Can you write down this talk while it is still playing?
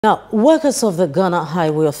Now, workers of the Ghana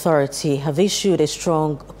Highway Authority have issued a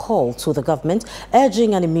strong call to the government,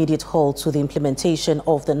 urging an immediate halt to the implementation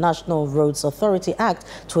of the National Roads Authority Act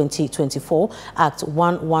 2024, Act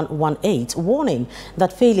 1118, warning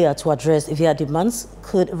that failure to address their demands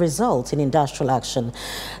could result in industrial action.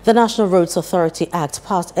 The National Roads Authority Act,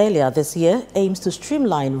 passed earlier this year, aims to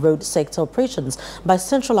streamline road sector operations by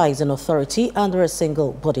centralizing authority under a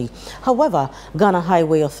single body. However, Ghana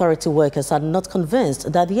Highway Authority workers are not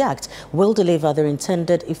convinced that the Act will deliver their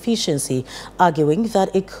intended efficiency, arguing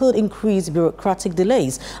that it could increase bureaucratic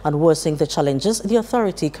delays and worsen the challenges the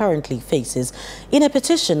authority currently faces. In a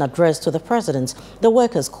petition addressed to the President, the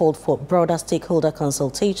workers called for broader stakeholder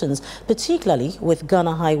consultations, particularly with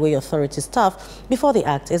Ghana Highway Authority staff, before the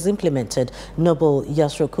Act is implemented. Noble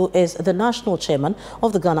Yasroku is the national chairman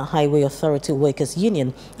of the Ghana Highway Authority Workers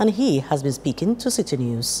Union, and he has been speaking to City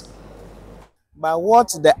News. But what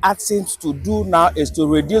the Act seems to do now is to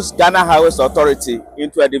reduce Ghana Highways Authority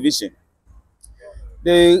into a division.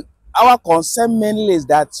 Our concern mainly is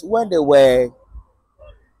that when they were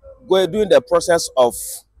doing the process of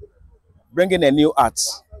bringing a new Act,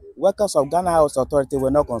 workers of Ghana Highways Authority were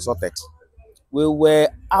not consulted. We were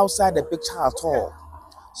outside the picture at all.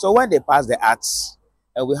 So when they passed the Act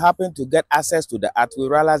and we happened to get access to the Act, we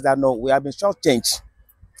realized that no, we have been shortchanged.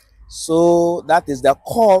 So that is the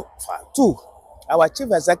call to our chief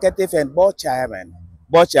executive and board chairman,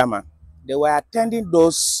 they were attending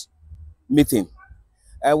those meetings.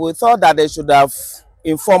 And we thought that they should have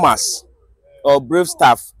informed us or brief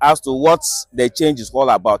staff as to what the change is all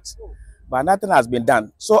about. But nothing has been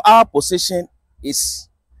done. So our position is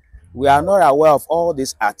we are not aware of all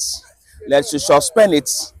these acts. Let's suspend it,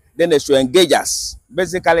 then they should engage us.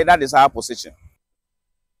 Basically, that is our position.